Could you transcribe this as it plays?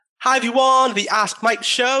Hi everyone, the Ask Mike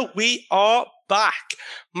Show. We are back.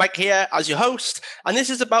 Mike here as your host, and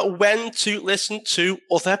this is about when to listen to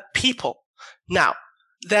other people. Now,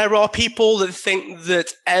 there are people that think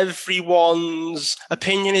that everyone's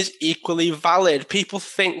opinion is equally valid. People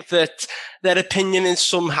think that their opinion is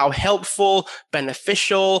somehow helpful,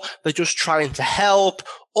 beneficial, they're just trying to help,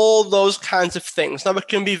 all those kinds of things. Now, it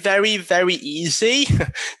can be very, very easy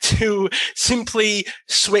to simply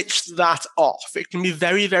switch that off. It can be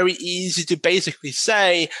very, very easy to basically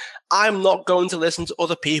say, I'm not going to listen to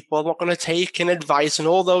other people. I'm not going to take in advice and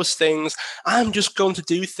all those things. I'm just going to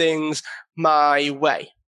do things my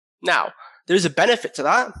way. Now, there is a benefit to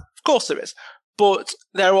that. Of course there is. But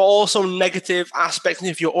there are also negative aspects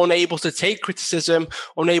if you're unable to take criticism,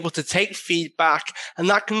 unable to take feedback, and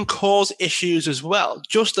that can cause issues as well.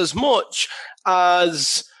 Just as much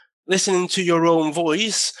as listening to your own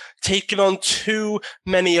voice, taking on too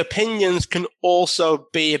many opinions can also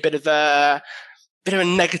be a bit of a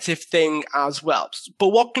negative thing as well. But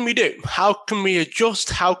what can we do? How can we adjust?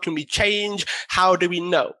 How can we change? How do we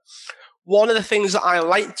know? One of the things that I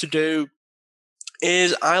like to do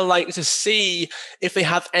is I like to see if they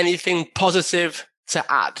have anything positive to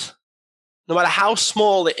add. No matter how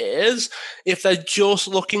small it is, if they're just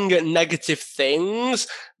looking at negative things,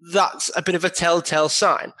 that's a bit of a telltale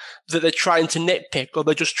sign that they're trying to nitpick or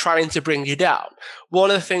they're just trying to bring you down.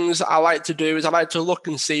 One of the things that I like to do is I like to look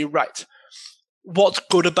and see, right, what's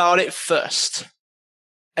good about it first?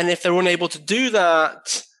 And if they're unable to do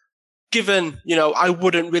that, given, I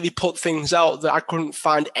wouldn't really put things out that I couldn't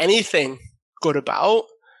find anything good about,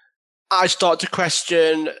 I start to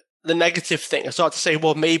question the negative thing. I start to say,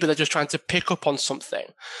 well, maybe they're just trying to pick up on something.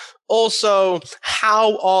 Also,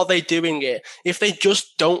 how are they doing it? If they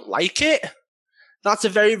just don't like it, that's a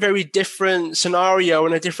very, very different scenario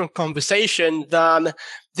and a different conversation than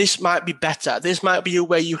this might be better. This might be a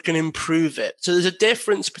way you can improve it. So there's a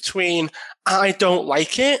difference between I don't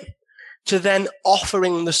like it to then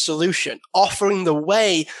offering the solution, offering the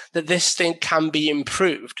way that this thing can be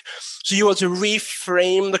improved. So you want to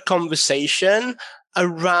reframe the conversation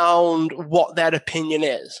around what their opinion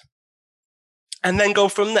is and then go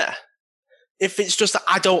from there. If it's just that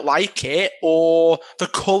I don't like it or the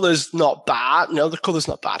color's not bad, the color's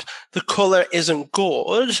not bad, the color isn't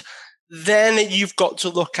good, then you've got to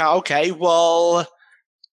look at, okay, well,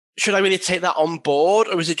 should I really take that on board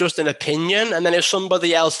or is it just an opinion? And then if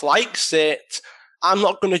somebody else likes it, I'm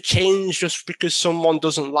not going to change just because someone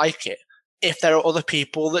doesn't like it if there are other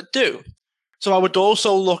people that do. So I would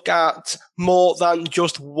also look at more than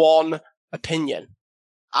just one opinion.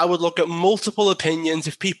 I would look at multiple opinions.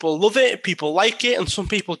 If people love it, people like it, and some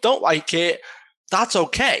people don't like it, that's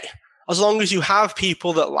okay. As long as you have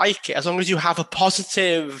people that like it, as long as you have a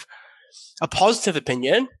positive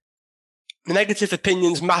opinion, the negative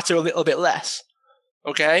opinions matter a little bit less,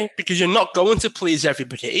 okay? Because you're not going to please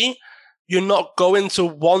everybody. You're not going to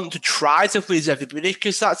want to try to please everybody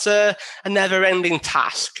because that's a never-ending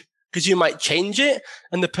task. Because you might change it,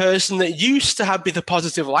 and the person that used to be the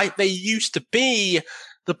positive light, they used to be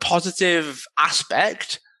the positive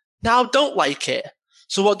aspect, now don't like it.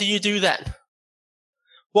 So what do you do then?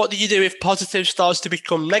 What do you do if positive starts to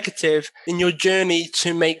become negative in your journey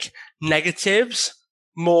to make negatives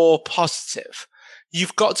more positive?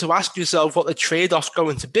 You've got to ask yourself what the trade-off's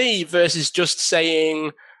going to be versus just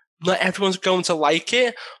saying, not everyone's going to like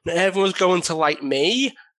it, not everyone's going to like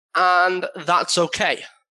me, and that's okay.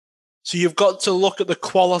 So you've got to look at the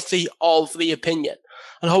quality of the opinion.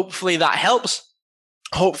 And hopefully that helps.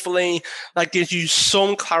 Hopefully that gives you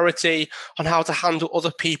some clarity on how to handle other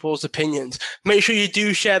people's opinions. Make sure you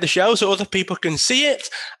do share the show so other people can see it,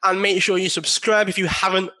 and make sure you subscribe if you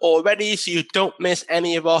haven't already so you don't miss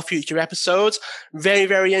any of our future episodes. Very,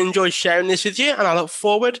 very enjoyed sharing this with you, and I look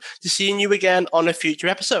forward to seeing you again on a future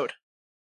episode.